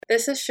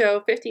This is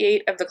show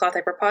 58 of the Cloth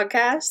Diaper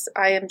Podcast.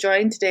 I am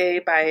joined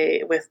today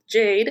with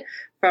Jade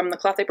from the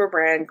Cloth Diaper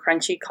brand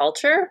Crunchy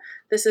Culture.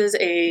 This is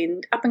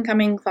an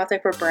up-and-coming cloth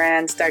diaper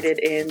brand started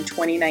in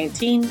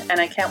 2019, and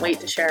I can't wait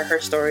to share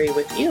her story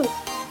with you.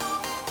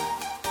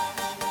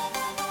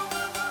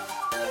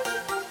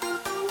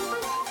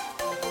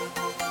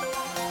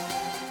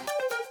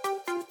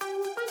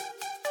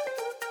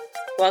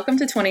 Welcome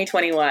to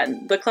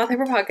 2021. The Cloth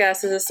Diaper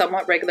Podcast is a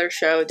somewhat regular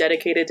show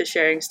dedicated to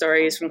sharing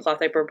stories from cloth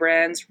diaper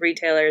brands,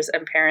 retailers,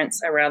 and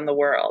parents around the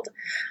world.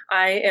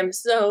 I am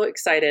so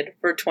excited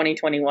for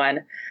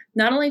 2021.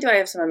 Not only do I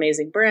have some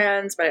amazing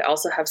brands, but I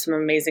also have some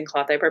amazing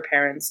cloth diaper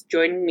parents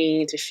joining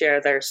me to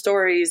share their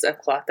stories of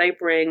cloth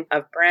diapering,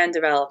 of brand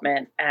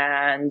development,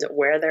 and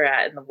where they're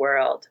at in the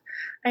world.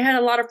 I had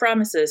a lot of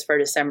promises for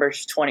December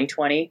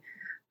 2020,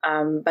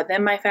 but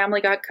then my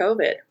family got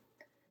COVID,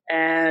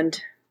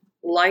 and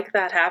like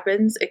that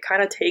happens, it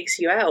kind of takes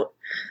you out.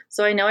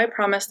 So I know I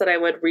promised that I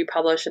would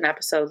republish an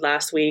episode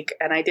last week,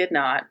 and I did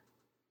not.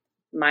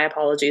 My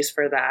apologies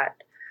for that.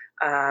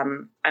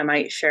 I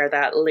might share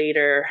that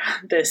later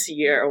this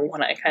year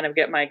when I kind of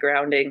get my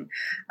grounding.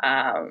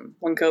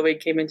 When COVID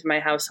came into my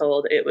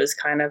household, it was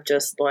kind of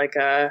just like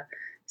a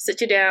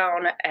sit you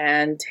down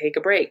and take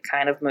a break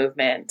kind of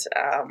movement.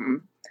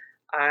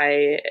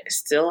 I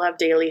still have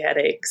daily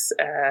headaches,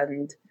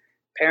 and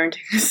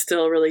parenting is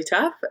still really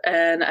tough,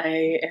 and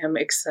I am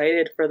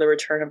excited for the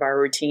return of our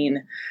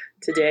routine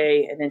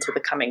today and into the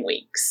coming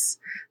weeks.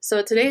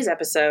 So today's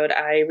episode,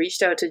 I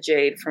reached out to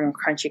Jade from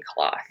Crunchy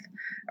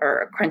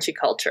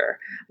Culture.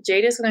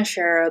 Jade is going to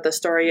share the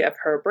story of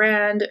her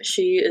brand.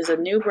 She is a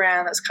new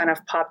brand that's kind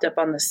of popped up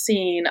on the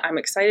scene. I'm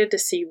excited to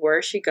see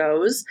where she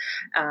goes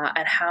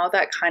and how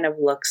that kind of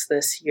looks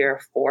this year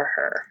for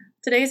her.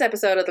 Today's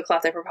episode of the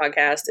Cloth Diaper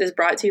Podcast is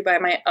brought to you by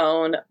my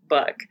own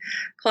book.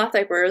 Cloth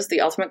Diapers,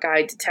 The Ultimate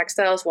Guide to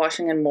Textiles,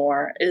 Washing, and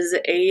More is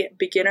a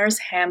beginner's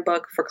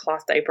handbook for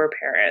cloth diaper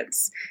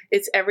parents.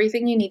 It's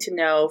everything you need to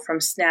know from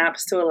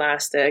snaps to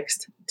elastics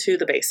to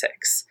the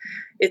basics.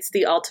 It's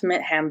the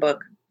ultimate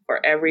handbook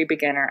for every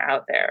beginner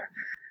out there.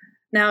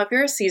 Now, if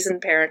you're a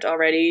seasoned parent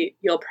already,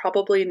 you'll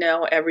probably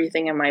know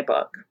everything in my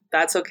book.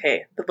 That's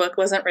okay. The book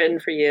wasn't written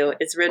for you.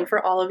 It's written for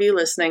all of you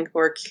listening who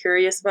are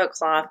curious about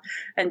cloth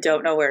and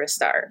don't know where to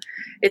start.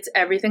 It's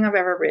everything I've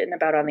ever written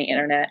about on the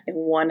internet in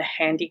one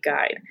handy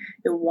guide,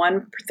 in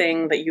one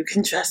thing that you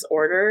can just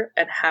order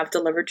and have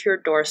delivered to your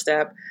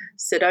doorstep,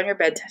 sit on your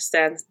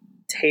bedstand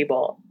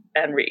table,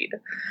 and read.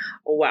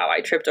 Wow,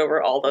 I tripped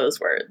over all those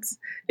words.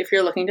 If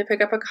you're looking to pick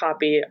up a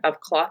copy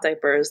of Cloth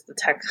Diapers,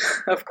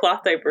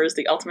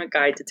 The Ultimate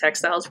Guide to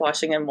Textiles,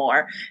 Washing, and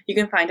More, you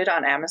can find it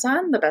on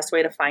Amazon. The best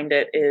way to find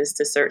it is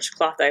to search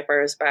Cloth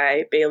Diapers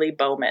by Bailey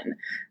Bowman.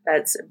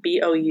 That's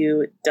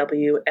Bowman.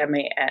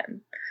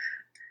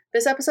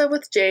 This episode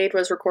with Jade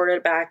was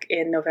recorded back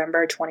in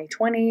November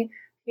 2020.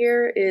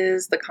 Here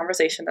is the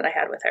conversation that I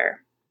had with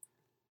her.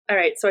 All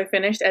right, so I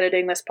finished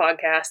editing this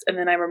podcast, and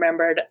then I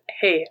remembered,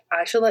 hey,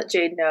 I should let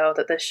Jade know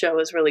that this show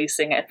is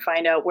releasing and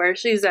find out where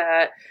she's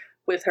at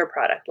with her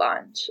product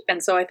launch.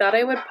 And so I thought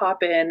I would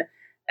pop in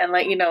and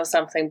let you know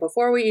something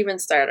before we even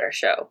start our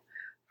show.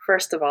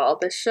 First of all,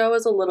 this show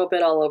is a little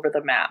bit all over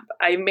the map.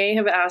 I may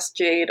have asked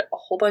Jade a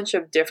whole bunch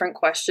of different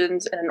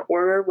questions in an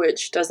order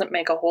which doesn't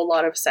make a whole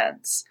lot of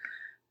sense.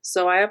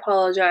 So I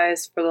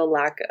apologize for the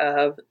lack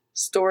of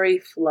story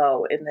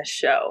flow in this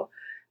show.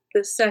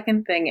 The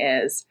second thing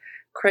is,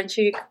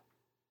 Crunchy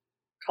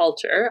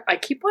Culture. I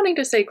keep wanting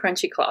to say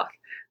Crunchy Cloth.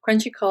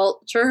 Crunchy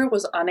Culture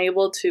was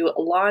unable to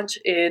launch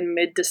in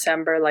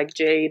mid-December like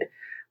Jade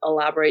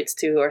elaborates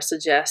to or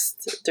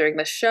suggests during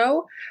the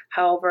show.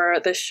 However,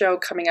 the show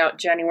coming out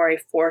January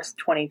 4th,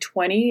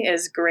 2020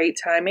 is great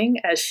timing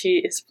as she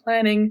is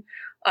planning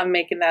on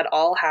making that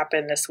all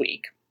happen this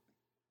week.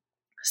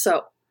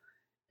 So,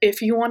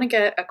 if you want to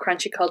get a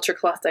Crunchy Culture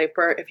cloth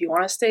diaper, if you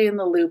want to stay in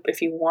the loop,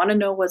 if you want to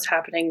know what's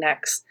happening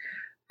next,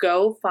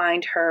 go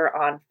find her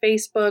on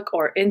Facebook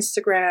or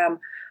Instagram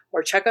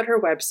or check out her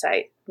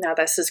website. Now,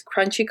 this is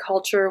Crunchy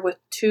Culture with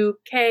 2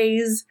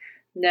 Ks,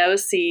 no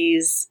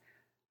Cs.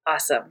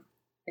 Awesome.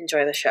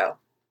 Enjoy the show.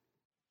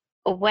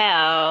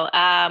 Well,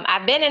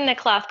 I've been in the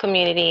cloth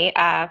community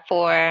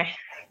for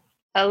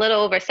a little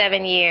over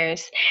 7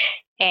 years.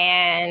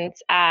 And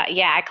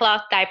I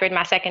cloth diapered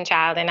my second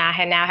child, and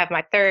I now have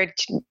my third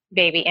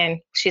baby, and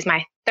she's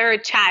my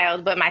third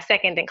child, but my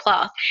second in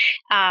cloth.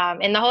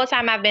 And the whole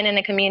time I've been in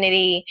the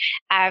community,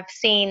 I've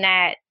seen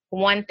that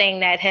one thing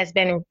that has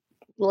been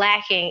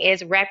lacking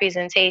is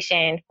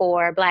representation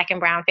for Black and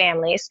brown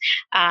families.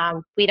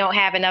 We don't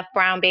have enough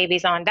brown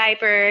babies on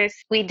diapers.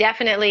 We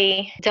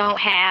definitely don't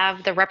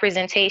have the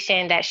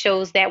representation that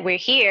shows that we're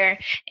here.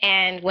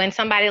 And when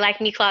somebody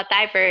like me cloth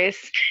diapers,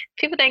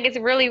 people think it's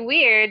really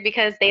weird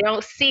because they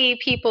don't see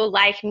people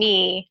like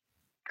me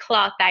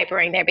cloth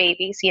diapering their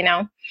babies, you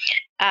know?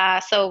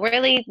 So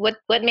really what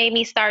made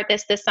me start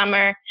this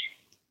summer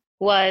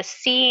was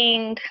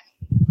seeing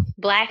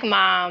Black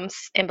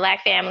moms and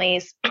Black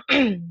families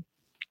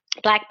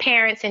Black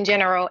parents in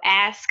general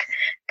ask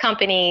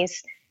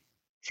companies,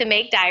 to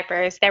make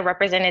diapers that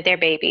represented their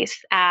babies.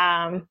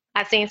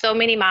 I've seen so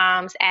many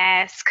moms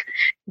ask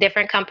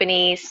different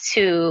companies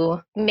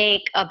to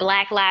make a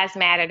Black Lives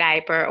Matter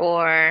diaper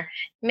or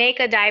make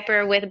a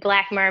diaper with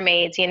Black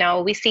mermaids. You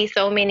know, we see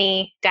so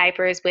many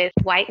diapers with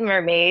white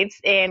mermaids,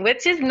 and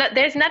which is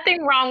there's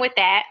nothing wrong with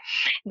that.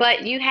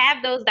 But you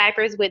have those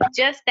diapers with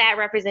just that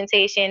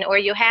representation, or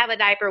you have a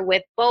diaper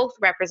with both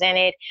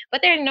represented,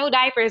 but there are no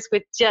diapers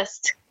with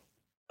just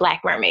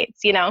Black mermaids,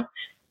 you know?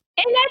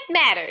 And that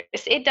matters.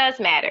 It does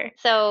matter.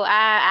 So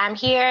I'm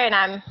here and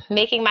I'm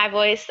making my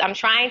voice. I'm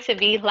trying to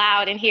be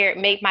loud and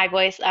make my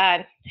voice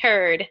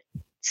heard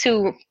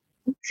to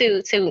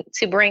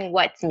bring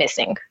what's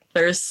missing.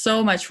 There's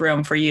so much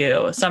room for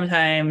you.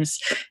 Sometimes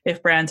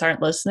if brands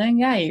aren't listening,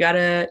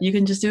 you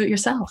can just do it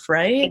yourself,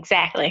 right?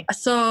 Exactly.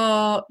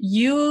 So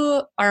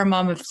you are a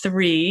mom of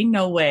 3,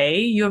 no way.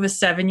 You have a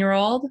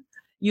 7-year-old.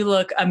 You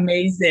look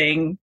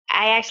amazing.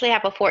 I actually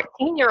have a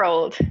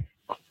 14-year-old.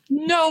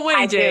 No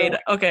way, Jade.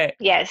 Okay.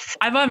 Yes.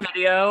 I'm on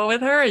video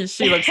with her and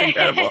she looks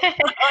incredible.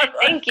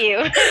 Thank you.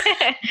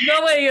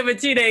 No way you have a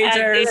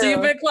teenager. So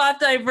you've been cloth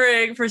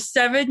diapering for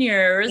 7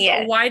 years.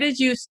 Yes. Why did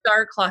you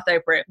start cloth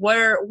diapering?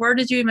 Where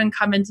did you even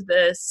come into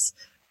this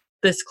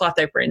cloth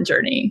diapering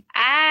journey?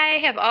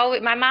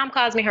 My mom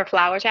calls me her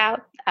flower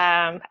child.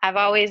 I've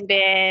always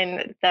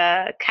been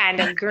the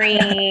kind of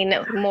green,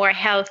 more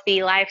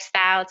healthy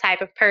lifestyle type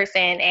of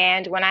person.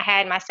 And when I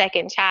had my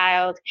second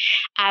child,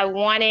 I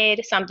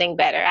wanted something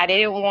better. I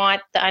didn't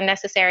want the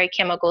unnecessary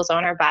chemicals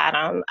on her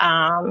bottom.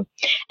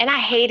 And I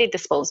hated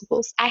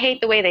disposables. I hate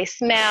the way they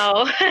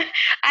smell.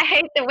 I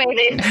hate the way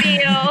they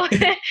feel.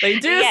 They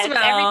do smell.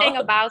 Everything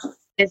about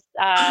this,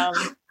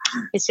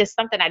 it's just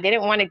something I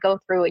didn't want to go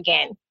through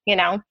again, you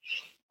know?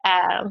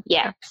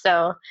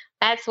 So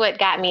that's what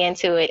got me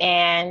into it.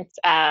 And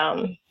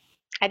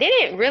I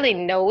didn't really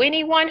know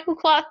anyone who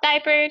cloth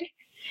diapered.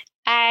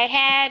 I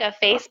had a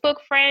Facebook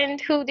friend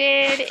who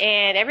did,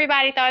 and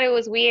everybody thought it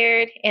was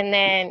weird. And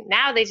then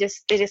now they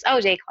just Jade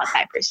cloth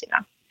diapers, you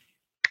know.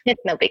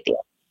 It's no big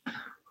deal.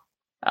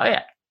 Oh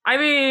yeah. I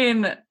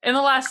mean, in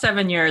the last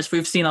 7 years,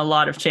 we've seen a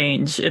lot of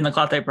change in the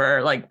cloth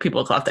diaper, like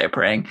people cloth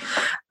diapering.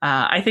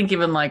 I think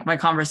even like my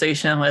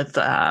conversation with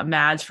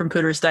Mads from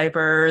Pooters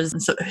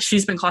Diapers, so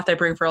she's been cloth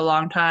diapering for a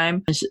long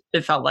time. And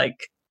it felt like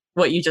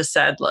what you just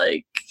said,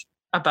 like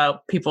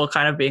about people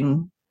kind of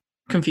being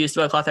confused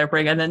about cloth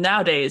diapering. And then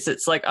nowadays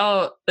it's like,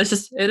 oh,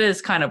 it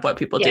is kind of what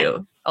people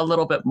do a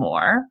little bit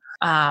more.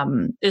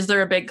 Is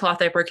there a big cloth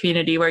diaper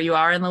community where you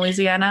are in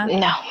Louisiana?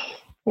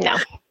 No.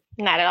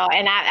 Not at all.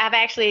 And I've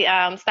actually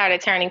started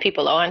turning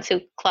people on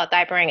to cloth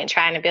diapering and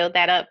trying to build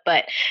that up,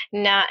 but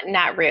not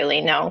really,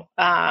 no.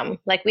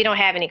 Like we don't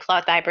have any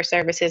cloth diaper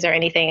services or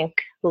anything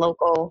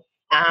local.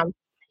 And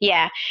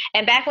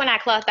back when I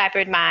cloth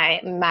diapered my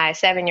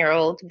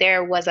 7-year-old,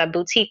 there was a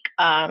boutique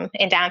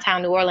in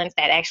downtown New Orleans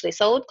that actually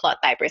sold cloth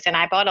diapers, and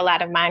I bought a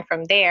lot of mine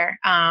from there.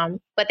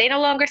 But they no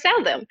longer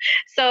sell them,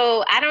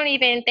 so I don't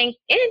even think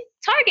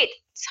Target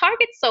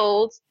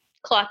sold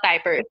cloth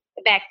diapers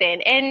back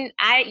then, and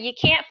you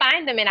can't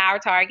find them in our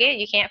Target.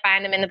 You can't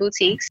find them in the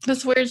boutiques.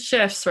 There's weird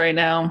shifts right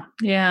now.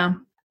 Yeah,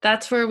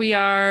 that's where we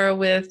are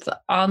with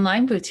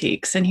online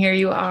boutiques, and here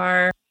you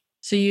are.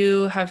 So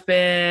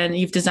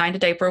you've designed a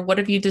diaper. What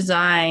have you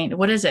designed?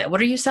 What is it?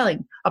 What are you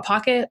selling? A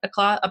pocket, a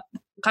cloth, a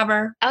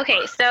cover?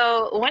 Okay,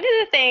 so one of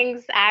the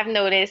things I've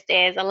noticed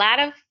is a lot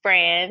of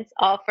brands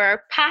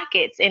offer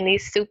pockets in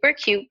these super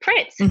cute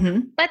prints,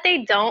 but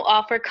they don't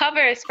offer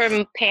covers for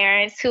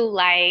parents who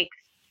like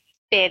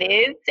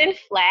fitteds and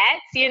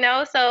flats, you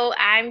know. So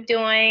I'm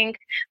doing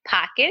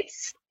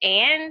pockets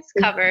and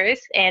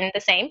covers in the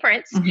same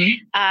prints.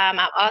 I'm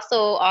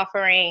also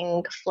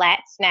offering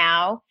flats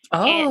now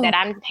and that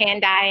I'm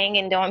hand dyeing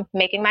and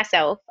making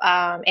myself.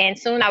 And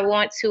soon I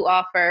want to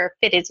offer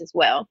fitteds as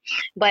well.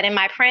 But in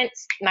my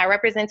prints, my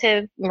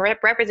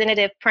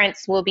representative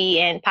prints will be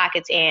in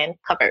pockets and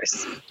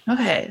covers.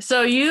 Okay,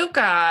 so if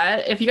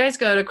you guys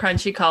go to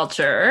Crunchy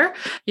Culture,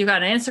 you've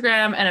got an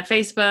Instagram and a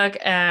Facebook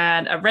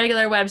and a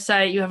regular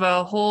website. You have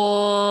a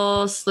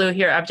whole slew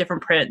here of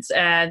different prints,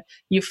 and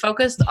you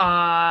focused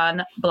on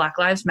Black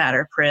Lives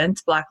Matter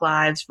print, Black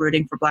Lives,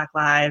 rooting for Black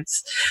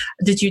Lives.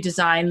 Did you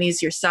design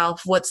these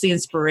yourself? What's the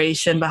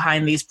inspiration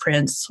behind these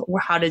prints?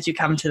 How did you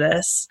come to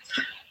this?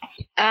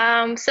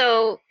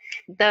 So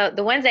the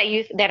ones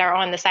that are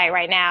on the site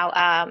right now,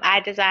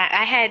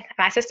 I had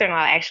my sister-in-law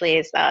actually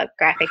is a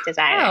graphic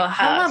designer. Oh,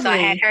 how lovely. So I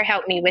had her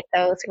help me with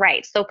those.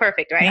 Right. So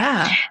perfect, right?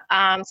 Yeah.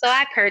 So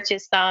I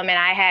purchased some and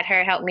I had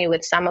her help me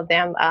with some of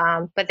them.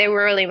 But they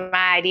were really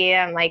my idea.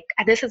 I'm like,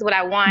 this is what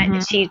I want.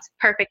 And she's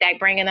perfect at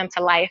bringing them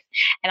to life.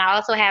 And I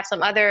also have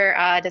some other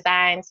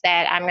designs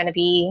that I'm going to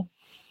be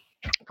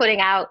putting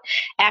out.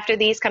 After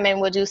these come in,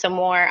 we'll do some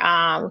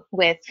more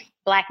with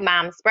Black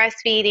moms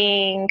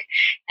breastfeeding,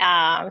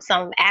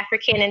 some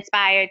African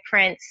inspired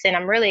prints, and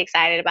I'm really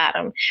excited about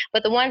them.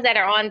 But the ones that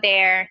are on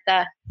there,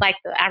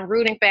 I'm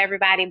rooting for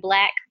everybody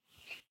Black,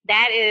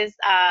 that is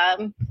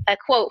a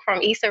quote from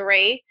Issa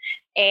Rae.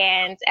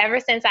 And ever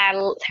since I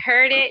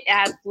heard it,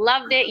 I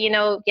loved it.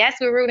 Yes,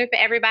 we're rooting for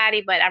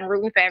everybody, but I'm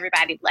rooting for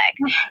everybody Black.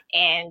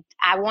 And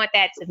I want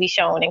that to be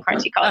shown in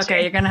crunchy culture.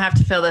 Okay, you're going to have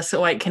to fill this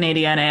white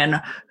Canadian in,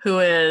 who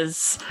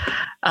is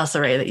Elsa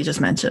Rae that you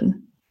just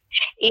mentioned.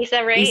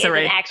 Issa Rae is an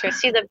actress.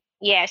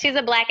 She's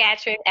a Black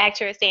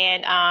actress,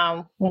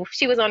 and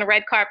she was on the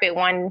red carpet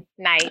one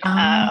night,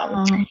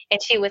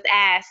 and she was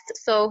asked,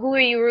 "So who are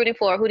you rooting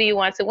for? Who do you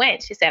want to win?"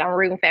 She said, "I'm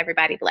rooting for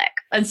everybody Black."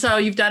 And so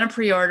you've done a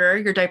pre-order.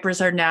 Your diapers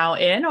are now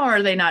in, or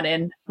are they not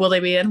in? Will they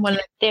be in?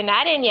 They're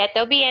not in yet.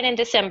 They'll be in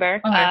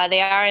December. Okay.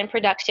 They are in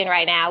production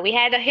right now. We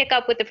had a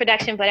hiccup with the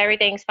production, but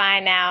everything's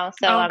fine now.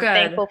 So I'm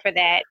thankful for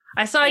that.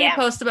 I saw you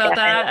post about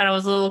that, and I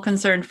was a little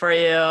concerned for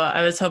you.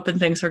 I was hoping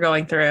things were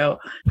going through.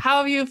 How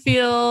have you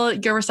feel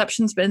your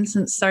reception's been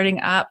since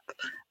starting up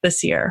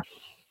this year?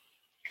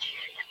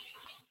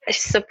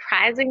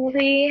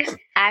 Surprisingly,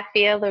 I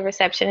feel the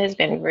reception has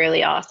been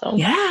really awesome.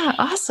 Yeah,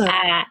 awesome.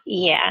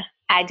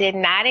 I did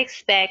not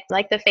expect,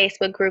 like the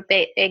Facebook group,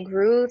 it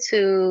grew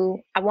to,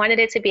 I wanted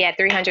it to be at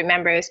 300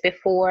 members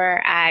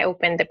before I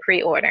opened the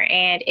pre-order,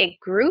 and it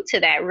grew to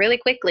that really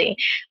quickly.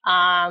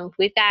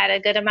 We've got a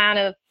good amount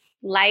of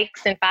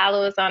likes and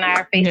follows on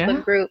our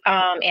Facebook group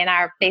and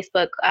our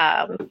Facebook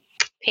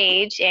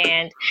page,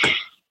 and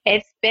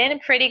it's been a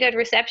pretty good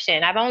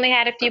reception. I've only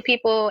had a few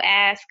people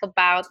ask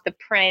about the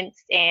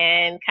prints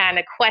and kind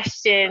of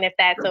question if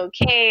that's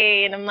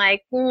okay, and I'm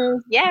like,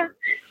 yeah.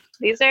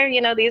 These are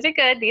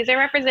good. These are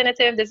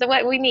representative. This is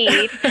what we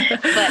need.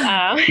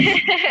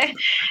 But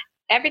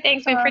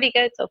everything's been pretty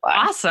good so far.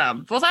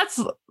 Awesome. Well,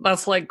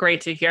 that's like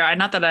great to hear.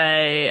 Not that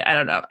I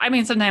don't know. I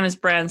mean, sometimes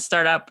brands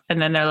start up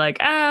and then they're like,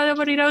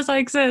 nobody knows I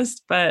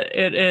exist. But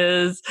it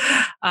is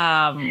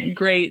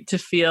great to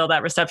feel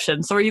that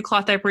reception. So are you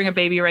cloth diapering a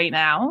baby right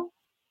now?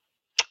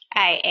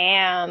 I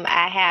am.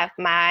 I have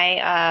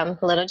my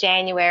little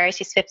January.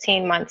 She's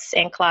 15 months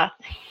in cloth.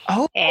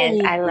 Oh,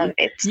 and I love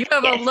it. You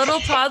have a little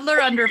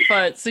toddler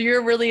underfoot, so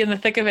you're really in the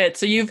thick of it.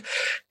 So you've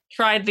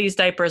tried these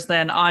diapers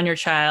then on your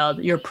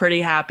child. You're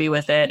pretty happy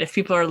with it. If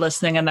people are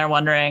listening and they're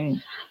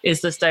wondering,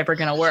 is this diaper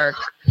going to work?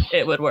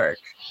 It would work.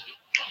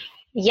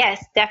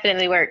 Yes,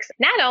 definitely works.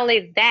 Not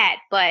only that,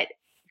 but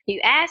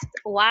you asked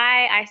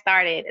why I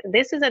started.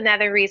 This is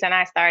another reason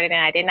I started,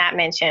 and I did not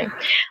mention.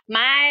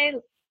 My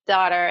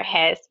daughter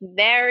has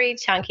very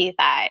chunky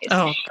thighs.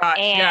 Oh gosh,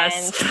 and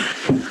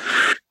yes.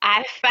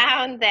 I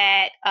found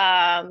that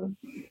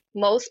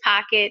most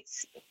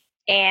pockets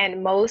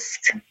and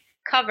most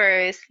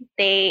covers,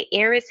 they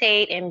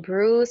irritate and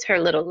bruise her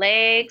little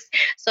legs.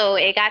 So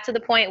it got to the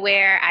point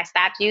where I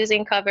stopped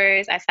using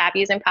covers. I stopped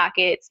using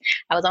pockets.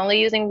 I was only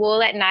using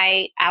wool at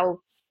night. I would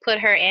put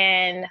her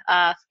in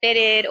a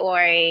fitted or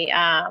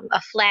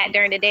a flat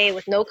during the day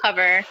with no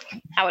cover.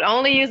 I would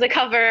only use a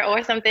cover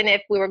or something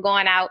if we were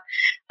going out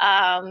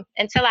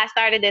until I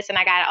started this and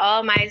I got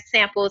all my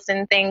samples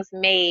and things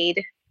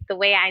made the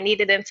way I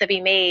needed them to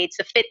be made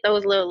to fit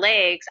those little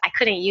legs. I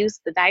couldn't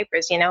use the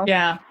diapers,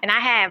 Yeah. And I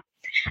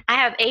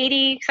have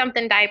 80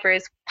 something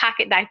diapers,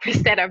 pocket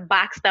diapers that are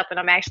boxed up and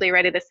I'm actually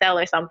ready to sell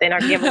or something or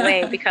give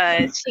away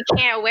because she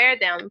can't wear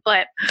them.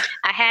 But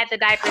I had the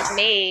diapers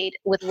made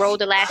with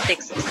rolled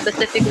elastics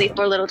specifically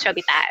for little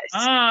chubby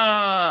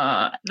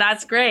thighs.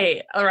 That's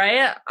great. All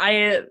right.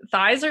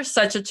 Thighs are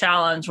such a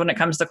challenge when it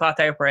comes to cloth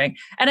diapering.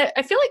 And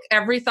I feel like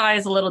every thigh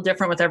is a little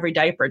different with every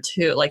diaper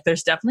too. Like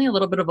there's definitely a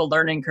little bit of a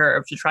learning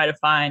curve to try to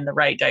find the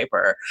right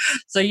diaper.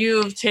 So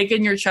you've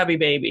taken your chubby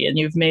baby and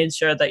you've made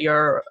sure that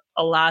your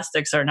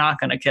elastics are not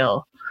going to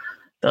kill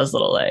those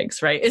little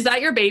legs, right? Is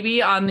that your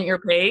baby on your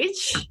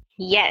page?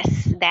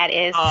 Yes, that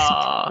is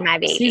my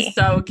baby. She's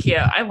so cute.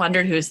 I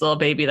wondered whose little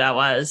baby that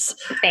was.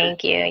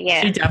 Thank you.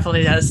 Yeah. She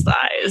definitely has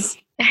thighs.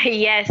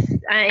 Yes.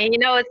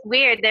 It's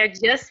weird. They're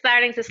just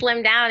starting to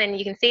slim down and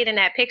you can see it in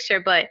that picture,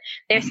 but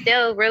they're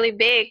still really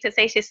big to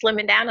say she's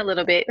slimming down a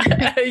little bit.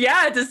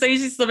 Yeah, to say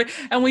she's slimming.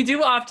 And we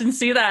do often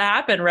see that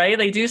happen, right?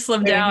 They do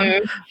slim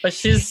down, but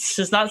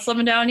she's not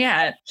slimming down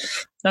yet.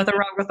 Nothing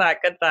wrong with that.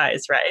 Good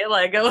thighs, right?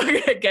 Like,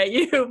 get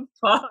you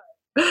far.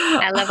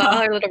 I love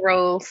all her little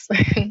rolls.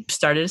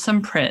 Started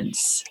some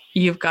prints.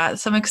 You've got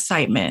some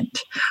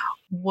excitement.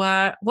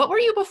 What were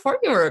you before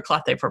you were a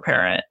cloth diaper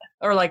parent?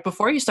 Or like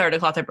before you started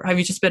cloth diaper, have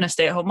you just been a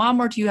stay-at-home mom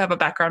or do you have a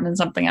background in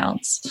something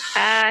else?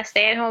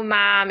 Stay-at-home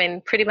mom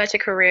and pretty much a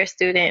career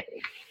student.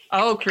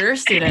 Oh, career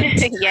student.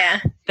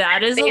 Yeah.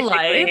 That is basically a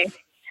life.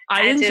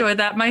 I enjoy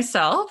that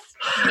myself.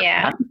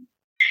 Yeah.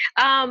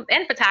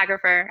 And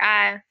photographer.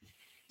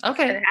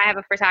 Okay. I have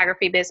a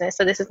photography business,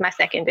 so this is my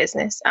second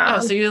business.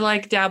 So you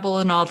like dabble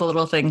in all the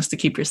little things to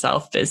keep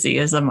yourself busy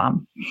as a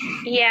mom.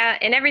 Yeah,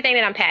 and everything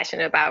that I'm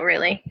passionate about,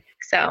 really.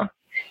 So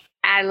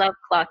I love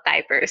cloth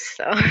diapers.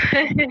 So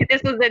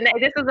this was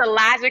a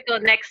logical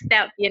next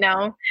step,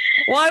 Well,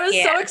 I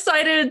was so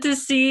excited to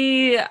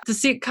see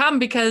it come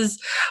because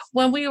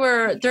when we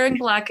were during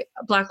Black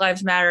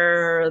Lives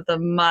Matter, the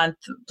month,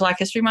 Black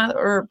History Month,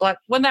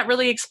 when that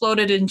really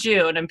exploded in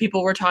June, and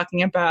people were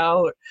talking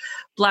about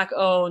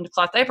Black-owned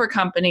cloth diaper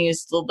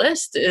companies, the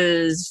list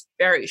is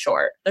very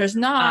short. There's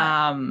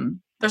not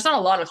there's not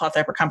a lot of cloth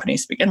diaper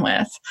companies to begin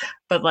with,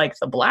 but like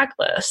the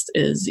blacklist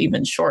is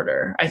even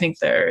shorter. I think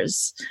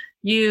there's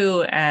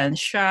you and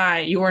Shy.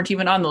 You weren't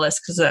even on the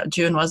list because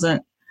June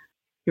wasn't,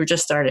 you were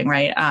just starting,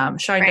 right?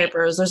 Shine Right.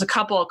 Diapers. There's a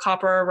couple,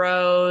 Copper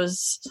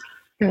Rose,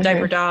 Mhm.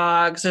 Diaper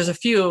Dogs. There's a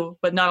few,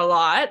 but not a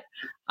lot.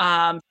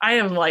 I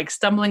am like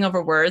stumbling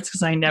over words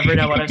because I never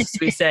know what I'm supposed to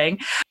be saying.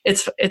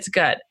 It's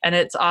good, and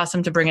it's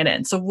awesome to bring it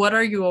in. So what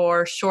are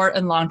your short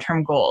and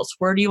long-term goals?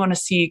 Where do you want to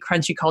see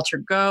Crunchy Culture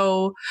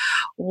go?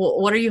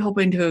 What are you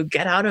hoping to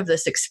get out of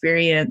this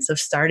experience of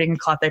starting a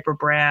cloth diaper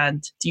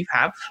brand? Do you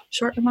have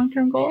short and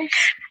long-term goals?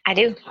 I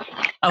do.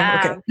 Oh,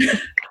 okay.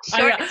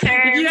 Short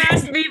term. If you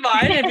asked me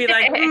mine, I'd be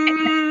like,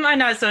 I'm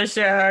not so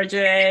sure,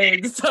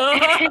 Jade. So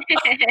I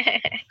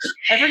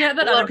forget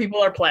that other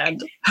people are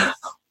planned.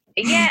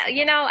 Yeah,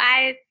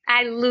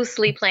 I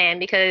loosely plan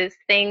because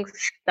things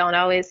don't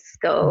always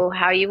go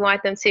how you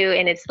want them to,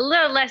 and it's a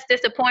little less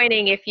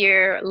disappointing if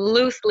you're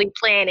loosely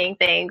planning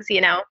things.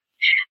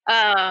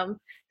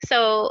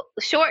 So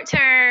short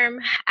term,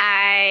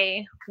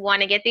 I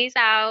want to get these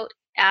out,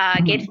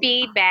 get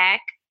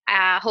feedback.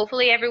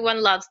 Hopefully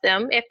everyone loves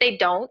them. If they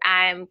don't,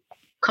 I'm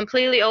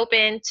completely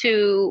open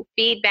to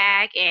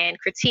feedback and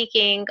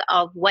critiquing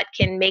of what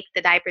can make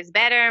the diapers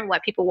better and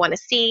what people want to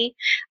see.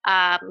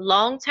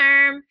 Long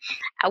term,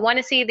 I want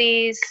to see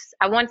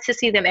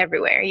them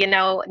everywhere,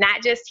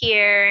 not just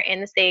here in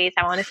the States.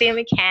 I want to see them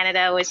in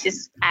Canada, which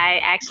is, I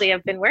actually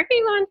have been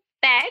working on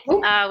that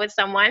with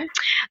someone.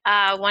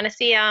 I want to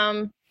see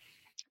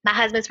my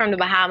husband's from the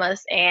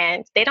Bahamas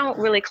and they don't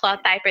really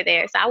cloth diaper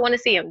there. So I want to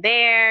see them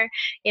there.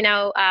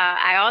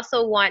 I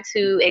also want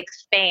to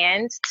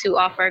expand to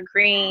offer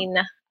green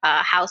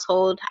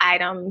household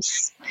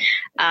items,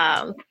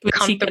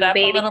 comfortable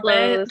baby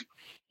clothes.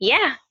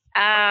 Yeah.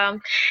 I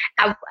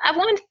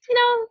want,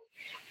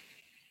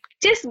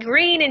 just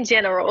green in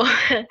general.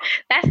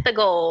 That's the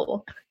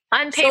goal.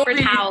 Unpaper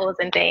towels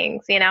and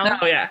things,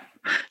 Oh, yeah.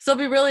 So it'll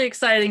be really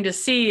exciting to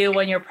see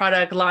when your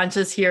product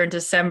launches here in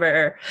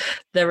December,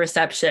 the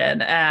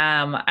reception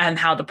and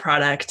how the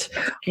product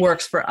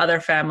works for other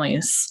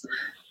families.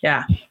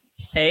 Yeah.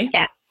 Hey?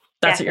 Yeah.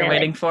 That's definitely what you're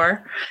waiting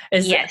for?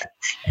 Yes.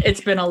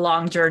 It's been a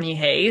long journey,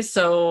 hey?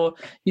 So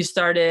you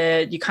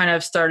kind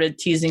of started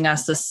teasing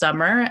us this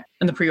summer,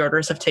 and the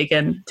pre-orders have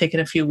taken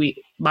a few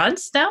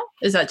months now?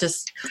 Is that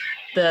just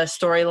the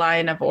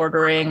storyline of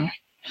ordering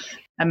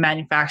and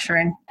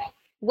manufacturing?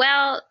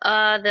 Well,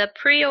 the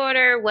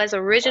pre-order was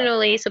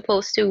originally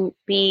supposed to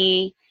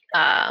be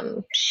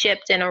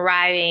shipped and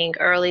arriving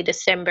early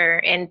December.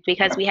 And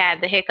because we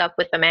had the hiccup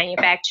with the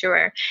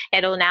manufacturer,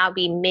 it'll now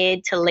be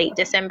mid to late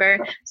December.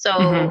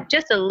 So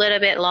just a little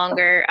bit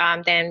longer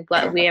than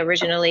what we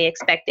originally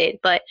expected.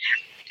 But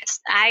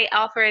I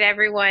offered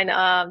everyone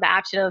the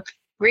option of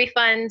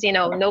refunds,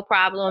 no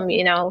problem,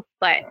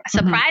 but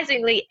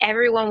surprisingly,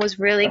 everyone was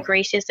really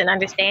gracious and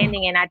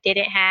understanding. And I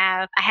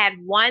had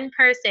one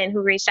person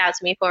who reached out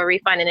to me for a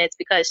refund, and it's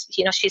because,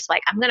 she's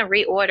like, I'm going to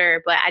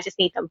reorder, but I just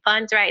need some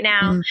funds right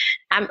now.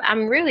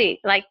 I'm really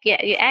like,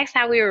 yeah, you asked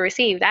how we were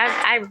received.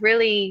 I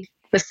really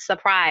was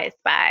surprised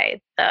by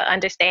the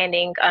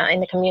understanding in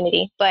the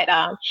community, but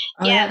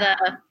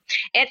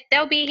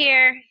they'll be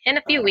here in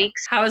a few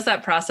weeks. How has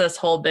that process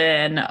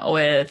been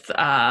with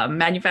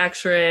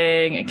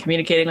manufacturing and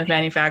communicating with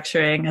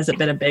manufacturing? Has it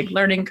been a big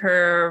learning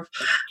curve?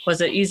 Was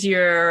it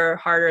easier,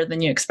 harder than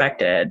you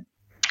expected?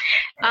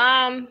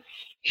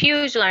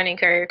 Huge learning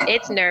curve.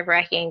 It's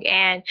nerve-wracking.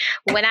 And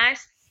when I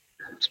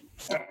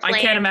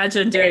can't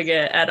imagine doing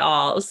it at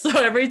all. So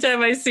every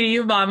time I see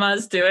you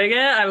mamas doing it,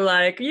 I'm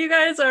like, you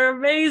guys are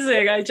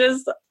amazing.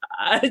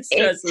 It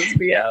stresses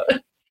me out.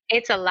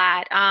 It's a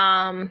lot.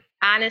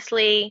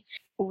 Honestly,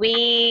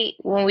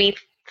 when we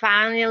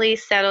finally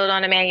settled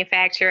on a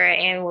manufacturer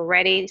and were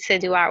ready to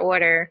do our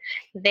order,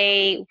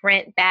 they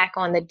went back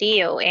on the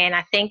deal. And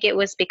I think it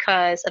was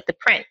because of the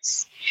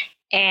prints.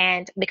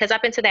 And because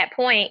up until that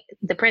point,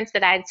 the prints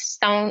that I'd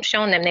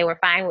shown them, they were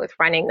fine with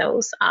running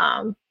those.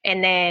 And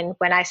then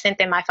when I sent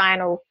them my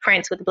final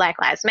prints with the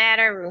Black Lives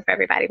Matter, Room for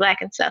Everybody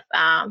Black and stuff,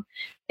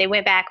 they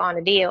went back on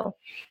the deal.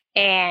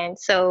 And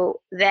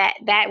so that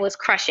was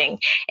crushing.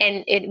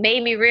 And it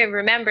made me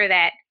remember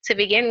that to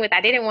begin with,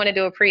 I didn't want to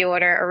do a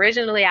pre-order.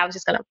 Originally, I was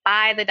just going to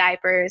buy the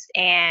diapers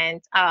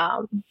and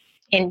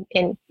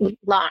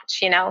launch,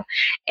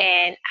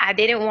 and I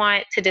didn't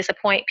want to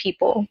disappoint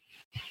people.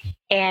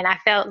 And I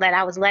felt that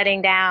I was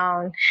letting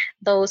down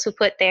those who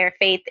put their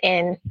faith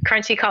in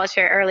Crunchy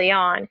Culture early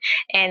on.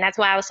 And that's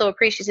why I was so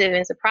appreciative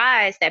and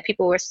surprised that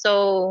people were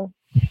so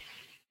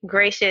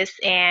gracious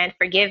and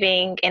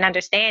forgiving and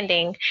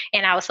understanding.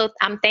 And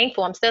I'm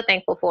thankful. I'm still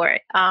thankful for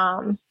it.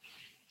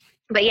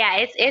 But yeah,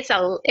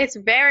 it's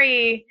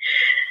very,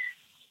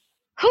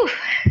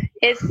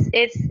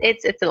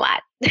 it's a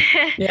lot.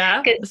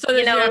 Yeah. So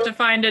did you have to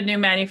find a new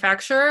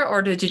manufacturer,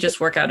 or did you just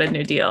work out a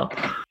new deal?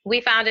 We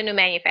found a new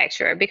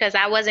manufacturer because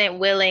I wasn't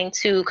willing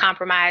to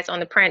compromise on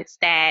the prints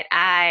that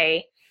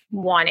I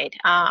wanted.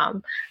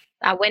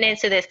 I went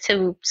into this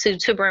to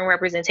bring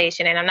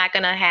representation, and I'm not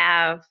going to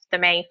have the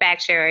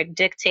manufacturer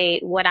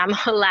dictate what I'm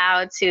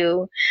allowed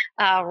to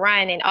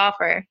run and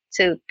offer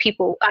to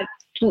people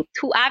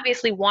who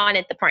obviously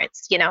wanted the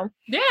prints, you know?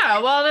 Yeah,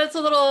 well, that's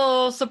a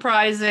little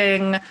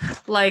surprising.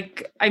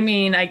 Like, I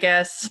mean, I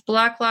guess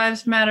Black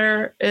Lives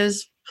Matter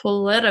is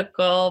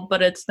political,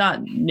 but it's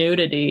not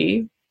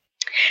nudity.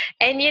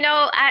 And, you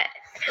know,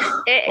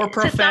 or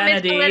profanity. To some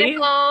it's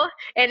political,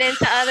 and then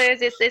to others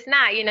it's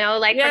not, you know,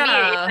 like for me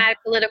it's not a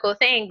political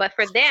thing, but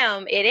for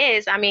them it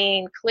is. I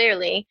mean,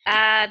 clearly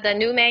the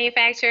new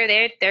manufacturer,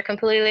 they're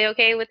completely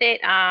okay with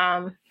it.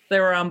 They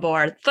were on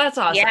board. That's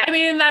awesome. Yeah. I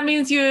mean, that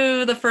means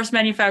the first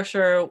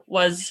manufacturer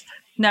was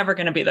never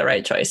going to be the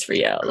right choice for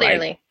you.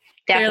 Clearly. Like,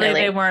 definitely.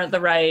 Clearly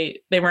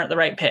they weren't the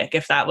right pick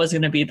if that was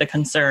going to be the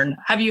concern.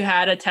 Have you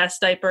had a test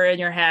diaper in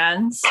your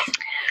hands?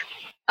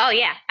 Oh,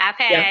 yeah. I've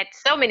had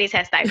so many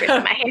test diapers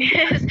in my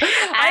hands.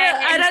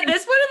 And at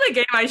this point in the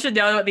game, I should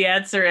know what the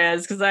answer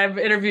is because I've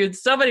interviewed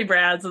so many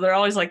brands and they're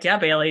always like, yeah,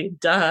 Bailey,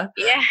 duh.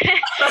 Yeah.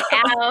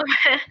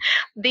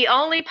 The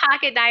only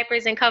pocket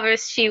diapers and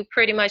covers she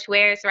pretty much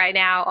wears right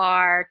now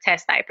are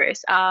test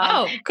diapers.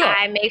 Oh, cool.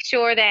 I make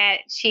sure that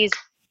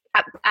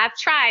I've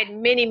tried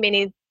many,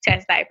 many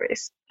test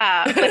diapers,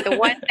 but the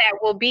ones that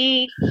will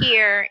be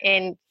here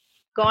and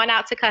going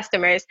out to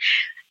customers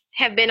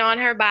have been on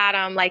her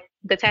bottom. Like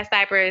the test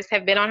diapers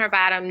have been on her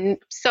bottom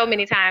so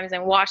many times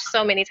and washed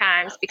so many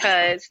times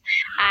because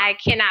I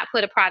cannot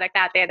put a product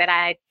out there that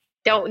I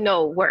don't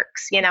know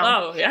works, you know?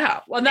 Oh,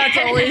 yeah. Well, that's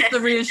always the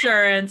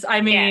reassurance.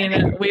 I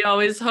mean, we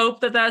always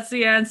hope that that's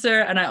the answer.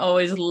 And I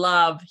always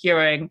love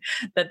hearing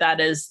that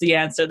is the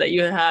answer, that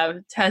you have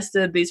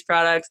tested these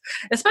products,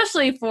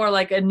 especially for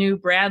like a new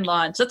brand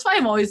launch. That's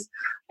why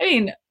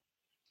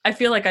I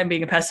feel like I'm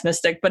being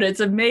pessimistic, but it's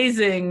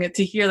amazing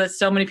to hear that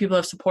so many people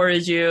have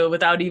supported you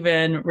without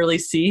even really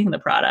seeing the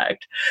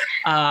product,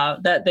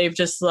 that they've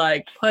just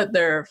like put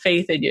their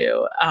faith in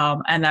you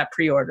and that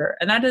pre-order.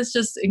 And that is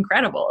just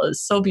incredible.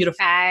 It's so beautiful.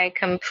 I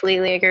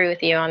completely agree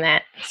with you on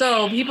that.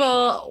 So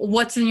people,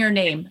 what's in your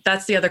name?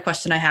 That's the other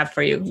question I have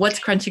for you. What's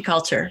Crunchy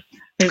Culture?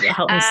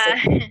 Help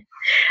me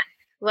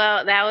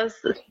well, that was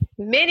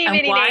many names.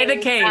 And why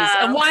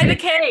the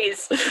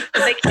K's?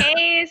 The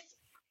K's.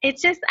 It's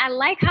just, I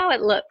like how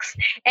it looks.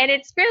 And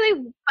it's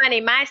really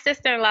funny. My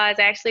sister-in-law is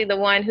actually the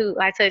one who,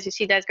 I told you,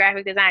 she does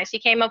graphic design. She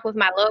came up with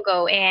my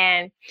logo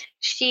and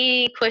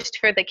she pushed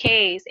for the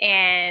K's.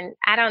 And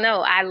I don't know,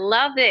 I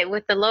love it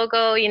with the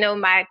logo, you know,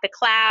 the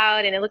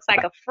cloud, and it looks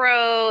like a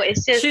fro.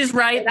 It's just, she's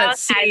right that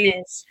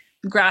C's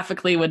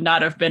graphically would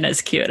not have been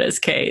as cute as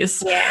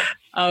K's. Yeah.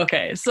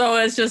 Okay. So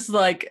it's just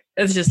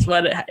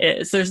what it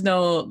is. There's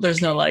no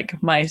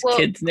like, my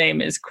kid's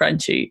name is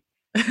Crunchy.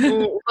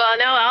 Well,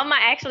 no,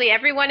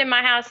 everyone in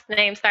my house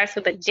name starts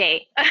with a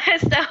J.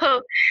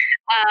 So,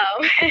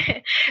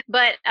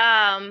 but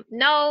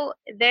no,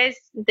 I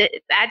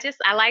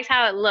liked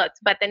how it looked,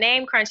 but the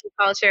name Crunchy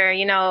Culture,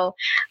 you know,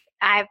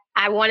 I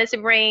wanted to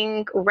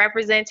bring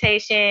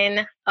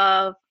representation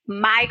of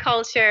my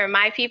culture,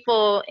 my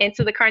people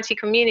into the crunchy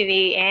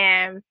community,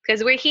 and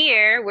because we're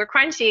here, we're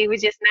crunchy, we're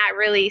just not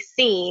really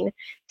seen.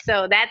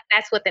 So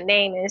that's what the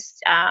name is.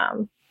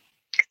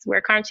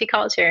 We're Crunchy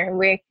Culture,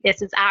 and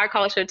this is our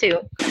culture too.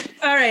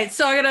 All right,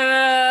 so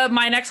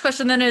my next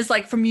question then is,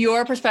 like, from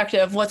your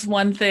perspective, what's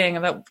one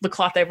thing that the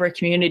cloth diaper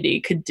community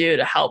could do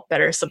to help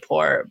better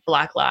support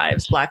Black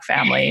lives, Black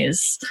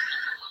families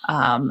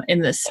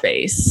in this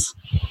space?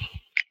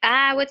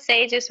 I would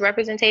say just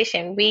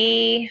representation.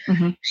 We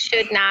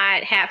should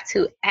not have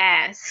to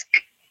ask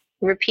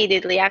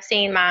repeatedly. I've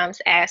seen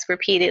moms ask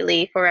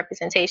repeatedly for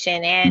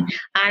representation. And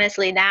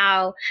honestly,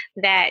 now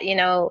that, you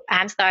know,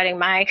 I'm starting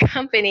my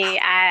company,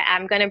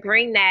 I'm going to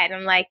bring that.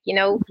 I'm like, you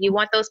know, you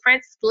want those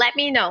prints? Let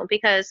me know,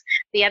 because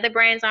the other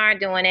brands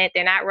aren't doing it.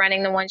 They're not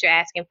running the ones you're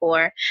asking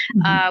for.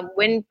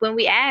 When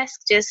we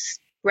ask, just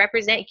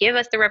give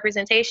us the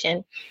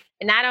representation.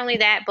 And not only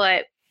that,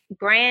 but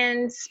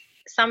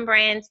some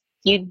brands,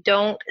 you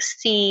don't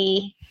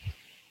see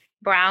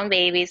brown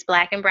babies,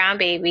 Black and brown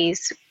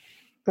babies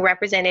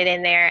represented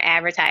in their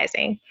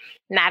advertising.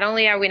 Not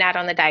only are we not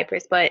on the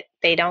diapers, but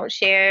they don't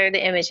share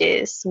the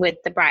images with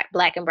the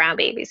Black and brown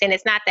babies. And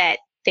it's not that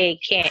they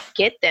can't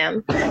get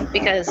them,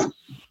 because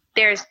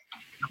there's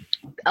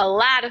a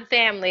lot of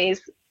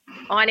families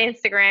on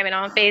Instagram and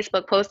on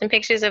Facebook posting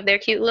pictures of their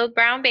cute little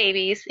brown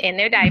babies in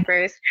their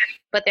diapers,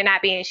 but they're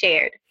not being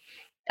shared.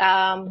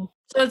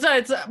 So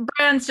it's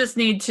brands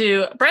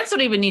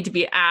don't even need to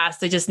be asked.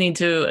 They just need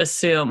to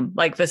assume,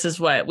 like, this is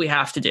what we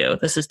have to do.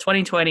 This is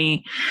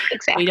 2020.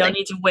 Exactly. We don't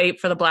need to wait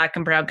for the Black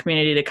and brown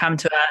community to come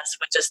to us.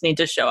 We just need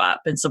to show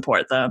up and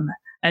support them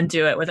and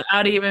do it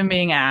without even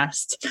being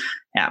asked.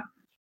 Yeah.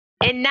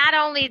 And not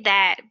only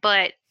that,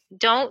 but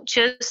don't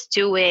just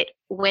do it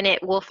when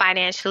it will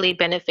financially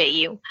benefit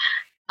you.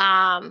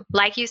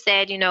 Like you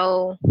said, you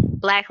know,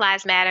 Black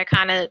Lives Matter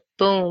kind of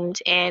boomed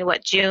in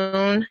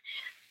June.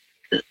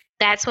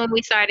 That's when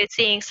we started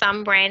seeing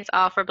some brands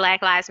offer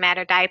Black Lives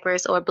Matter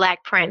diapers or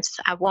Black prints.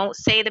 I won't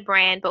say the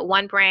brand, but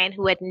one brand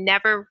who had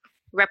never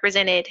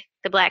represented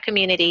the Black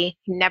community,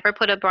 never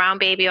put a brown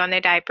baby on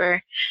their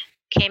diaper,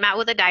 came out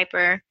with a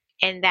diaper,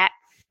 and that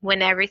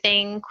when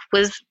everything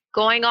was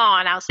going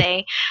on, I'll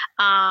say,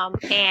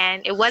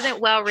 and it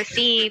wasn't well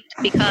received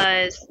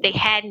because they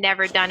had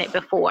never done it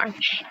before.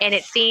 And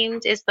it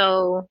seemed as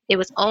though it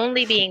was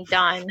only being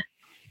done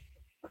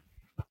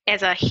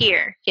as a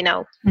here,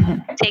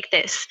 take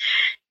this.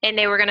 And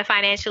they were going to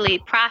financially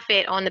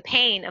profit on the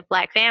pain of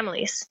Black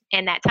families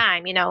in that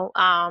time.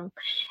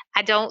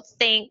 I don't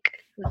think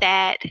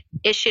that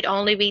it should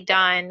only be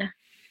done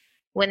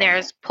when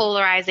there's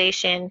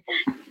polarization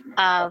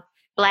of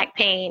Black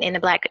pain in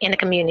the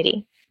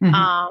community.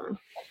 Mm-hmm.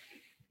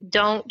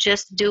 Don't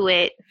just do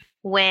it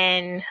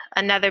when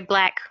another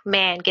Black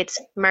man gets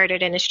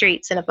murdered in the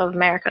streets of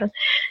America.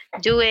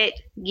 Do it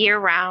year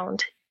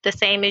round, the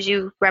same as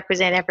you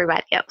represent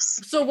everybody else.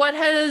 So what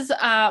has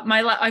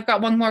I've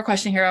got one more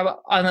question here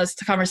on this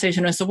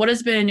conversation. So what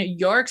has been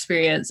your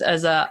experience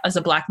as a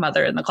Black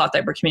mother in the cloth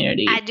diaper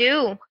community? I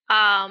do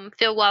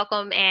feel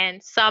welcome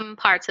in some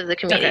parts of the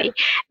community.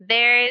 Okay.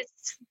 There's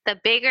the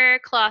bigger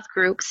cloth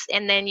groups,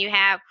 and then we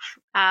have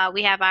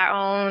our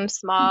own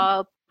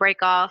small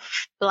break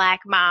off Black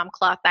mom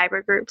cloth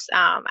diaper groups.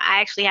 I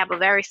actually have a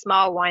very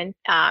small one.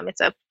 It's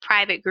a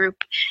private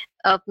group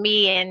of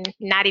me and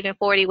not even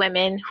 40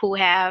 women who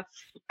have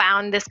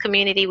found this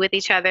community with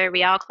each other.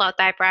 We all cloth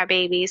diaper our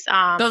babies.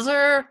 Those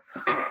are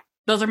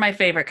my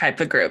favorite type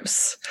of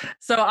groups.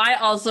 So I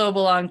also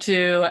belong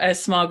to a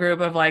small group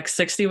of like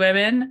 60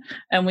 women,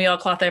 and we all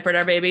cloth diapered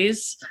our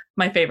babies.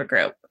 My favorite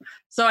group.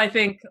 So I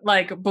think,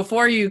 like,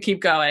 before you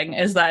keep going,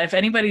 is that if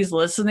anybody's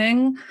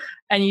listening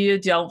and you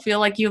don't feel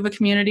like you have a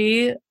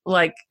community,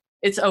 like,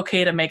 it's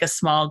okay to make a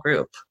small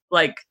group.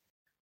 Like,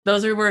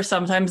 those are where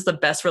sometimes the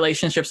best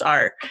relationships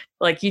are.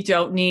 Like, you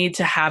don't need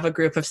to have a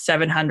group of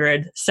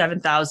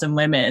 7,000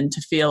 women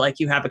to feel like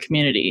you have a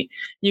community.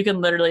 You can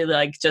literally,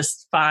 like,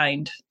 just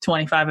find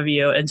 25 of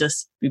you and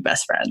just be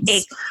best friends.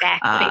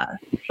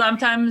 Exactly.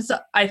 Sometimes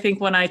I think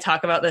when I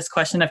talk about this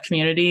question of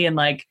community, and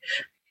like,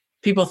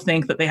 people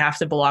think that they have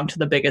to belong to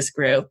the biggest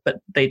group, but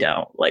they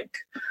don't. Like,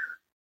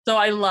 so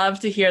I love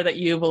to hear that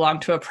you belong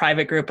to a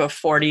private group of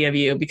 40 of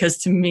you, because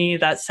to me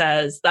that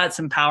says that's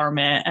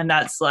empowerment, and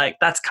that's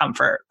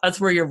comfort.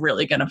 That's where you're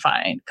really going to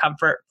find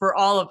comfort for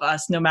all of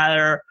us, no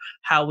matter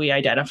how we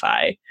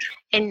identify.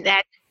 And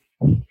that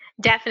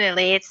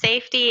definitely, it's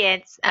safety,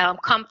 it's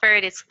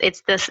comfort,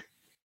 it's this.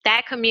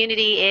 That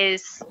community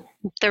is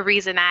the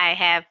reason I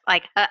have,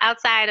 like,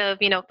 outside of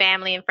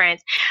family and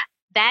friends.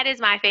 That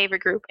is my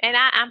favorite group. And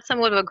I'm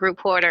somewhat of a group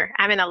hoarder.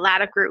 I'm in a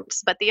lot of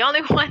groups, but the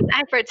only one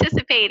I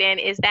participate in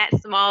is that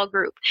small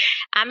group.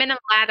 I'm in a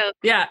lot of...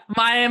 Yeah,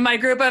 my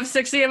group of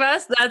 60 of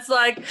us, that's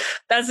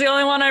the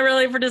only one I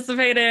really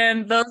participate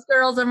in. Those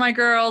girls are my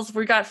girls.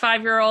 We got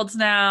 5-year-olds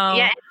now.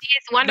 Yeah,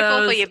 it's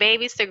wonderful for your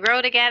babies to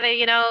grow together.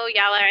 Y'all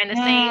are in the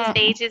same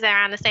stages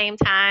around the same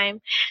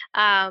time.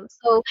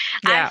 So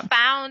yeah. I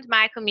found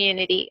my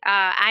community.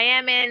 I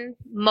am in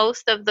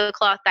most of the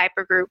cloth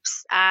diaper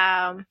groups.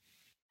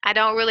 I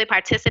don't really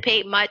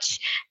participate much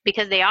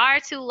because they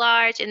are too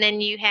large. And then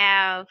you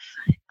have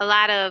a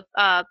lot of,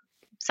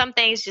 some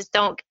things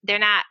they're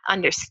not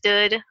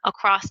understood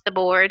across the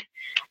board.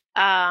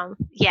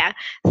 Yeah.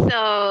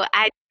 So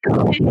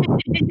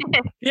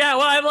yeah,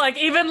 well, I'm like,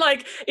 even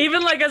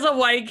as a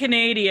white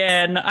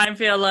Canadian, I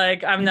feel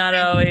like I'm not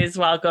always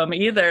welcome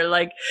either.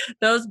 Like,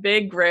 those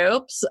big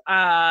groups,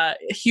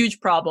 huge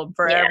problem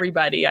for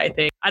everybody, I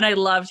think. And I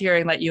loved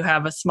hearing that you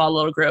have a small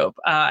little group.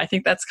 I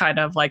think that's kind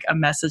of like a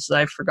message that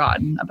I've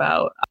forgotten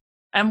about.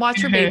 And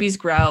watch your babies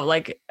grow.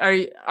 Like,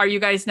 are you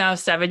guys now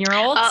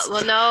 7-year-olds?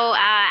 Well, no.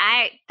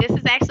 This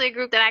is actually a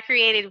group that I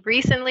created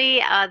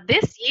recently,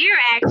 this year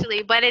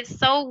actually. But it's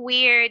so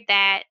weird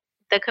that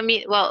the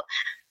community. Well,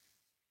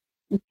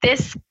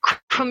 this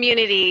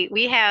community,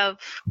 we have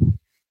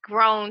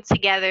grown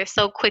together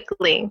so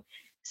quickly.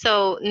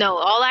 So no,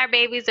 all our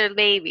babies are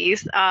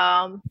babies.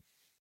 Okay,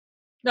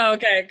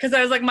 because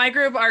I was like, my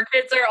group, our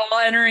kids are all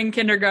entering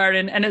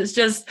kindergarten, and it's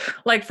just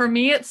like, for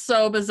me, it's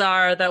so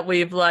bizarre that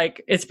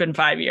it's been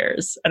 5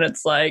 years, and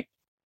it's like,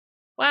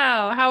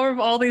 wow, how are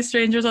all these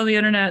strangers on the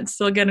internet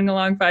still getting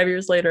along 5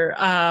 years later?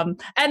 And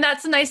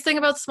that's the nice thing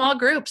about small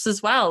groups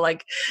as well.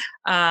 Like,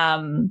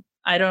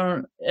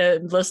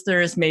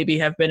 listeners maybe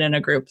have been in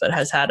a group that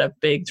has had a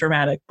big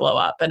dramatic blow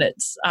up, and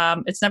it's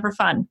never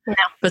fun. No.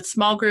 But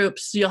small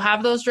groups, you'll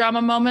have those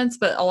drama moments,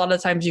 but a lot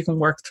of times you can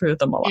work through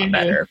them a lot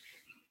better.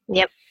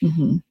 Yep.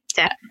 Mm-hmm.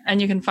 Yeah.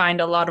 And you can find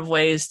a lot of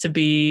ways to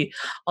be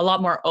a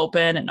lot more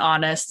open and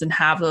honest and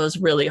have those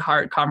really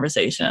hard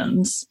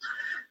conversations.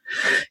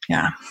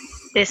 Yeah.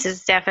 This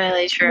is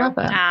definitely true.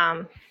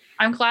 I'm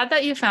glad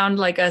that you found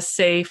like a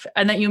safe,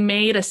 and that you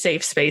made a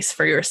safe space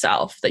for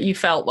yourself, that you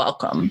felt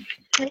welcome.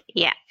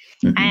 Yeah.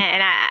 Mm-hmm.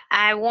 And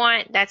I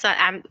want,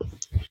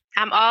 I'm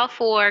I'm all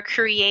for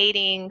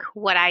creating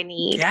what I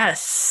need.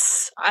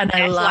 Yes. And I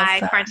That's love why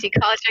that. Crunchy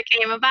Culture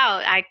came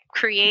about. I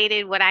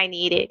created what I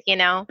needed, you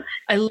know?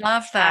 I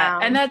love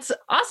that. And that's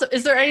awesome.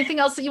 Is there anything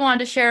else that you wanted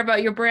to share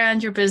about your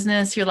brand, your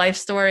business, your life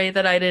story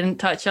that I didn't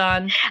touch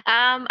on?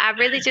 I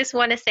really just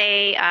want to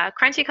say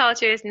Crunchy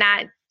Culture is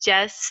not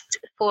just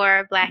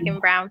for Black and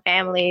Brown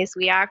families.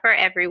 We are for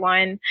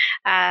everyone.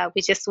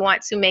 We just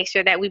want to make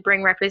sure that we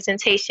bring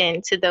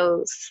representation to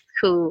those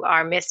who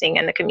are missing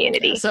in the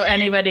community. So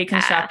anybody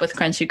can shop with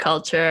Crunchy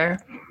Culture.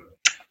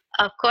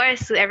 Of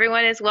course,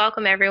 everyone is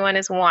welcome. Everyone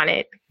is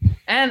wanted.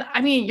 And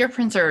I mean, your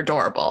prints are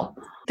adorable.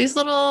 These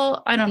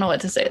little, I don't know what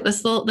to say.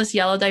 This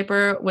yellow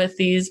diaper with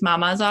these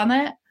mamas on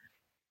it.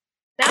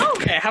 No.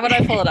 Okay, how about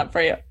I pull it up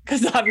for you?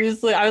 Because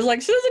obviously I was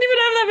like, she doesn't even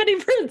have that many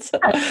prints.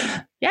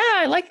 Yeah,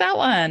 I like that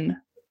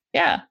one.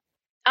 Yeah.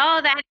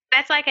 Oh,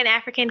 that's like an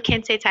African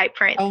kente type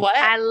print. A what?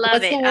 I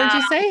love it. What's the word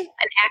you say?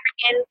 An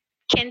African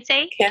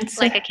kente. Kente?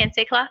 Like a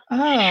kente cloth.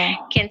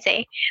 Oh.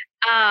 Kente.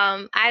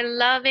 I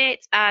love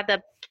it.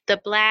 The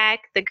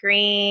black, the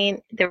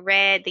green, the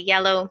red, the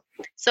yellow.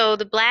 So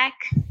the black,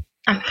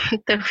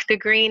 the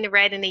green, the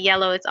red, and the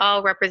yellow, it's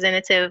all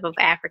representative of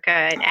Africa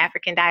and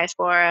African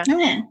diaspora.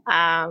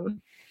 Oh.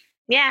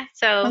 Yeah,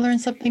 so I learn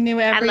something new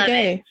every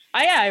day.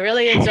 Oh yeah, I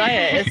really enjoy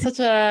it. It's it's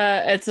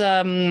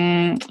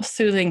a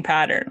soothing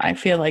pattern. I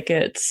feel like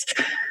it's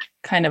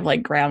kind of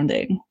like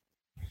grounding.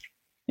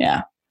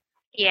 Yeah.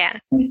 Yeah,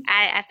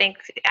 I think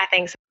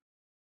so.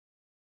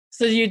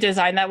 So you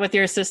designed that with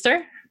your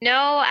sister?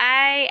 No,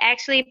 I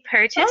actually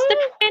purchased the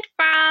print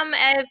from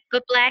a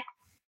Black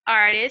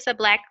artist, a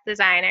Black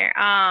designer.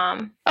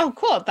 Oh,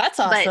 cool! That's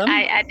awesome. But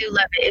I do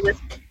love it. It was,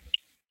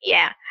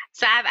 yeah.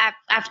 So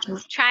I've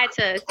tried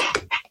to,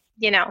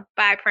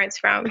 buy prints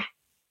from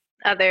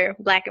other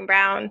Black and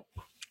Brown.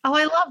 Oh,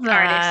 I love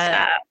that.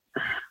 Artists.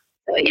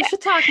 So, yeah. You should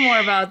talk more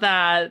about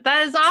that.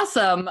 That is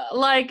awesome.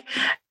 Like,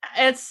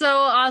 it's so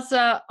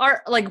awesome.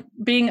 Art, like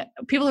being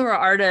people who are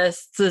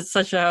artists, is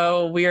such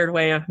a weird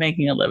way of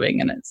making a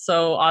living, and it's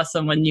so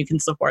awesome when you can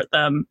support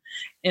them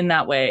in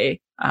that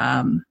way.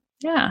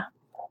 Yeah.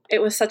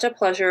 It was such a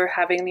pleasure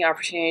having the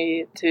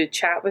opportunity to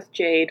chat with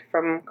Jade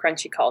from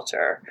Crunchy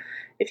Culture.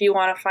 If you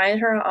want to find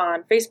her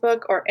on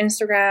Facebook or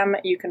Instagram,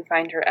 you can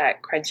find her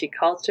at Crunchy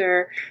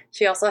Culture.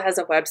 She also has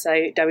a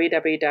website,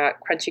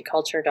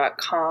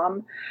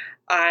 www.crunchyculture.com.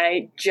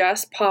 I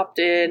just popped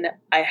in.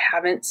 I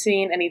haven't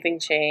seen anything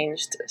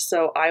changed,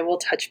 so I will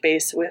touch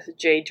base with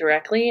Jade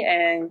directly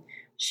and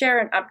share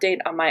an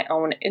update on my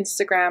own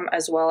Instagram,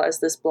 as well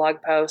as this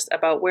blog post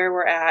about where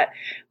we're at,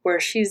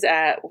 where she's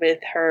at with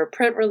her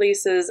print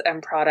releases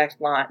and product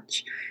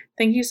launch.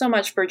 Thank you so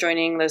much for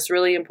joining this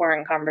really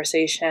important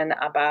conversation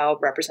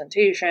about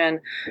representation,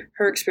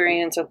 her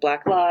experience with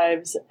Black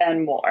lives,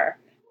 and more.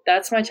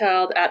 That's my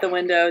child at the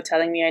window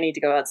telling me I need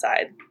to go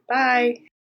outside. Bye.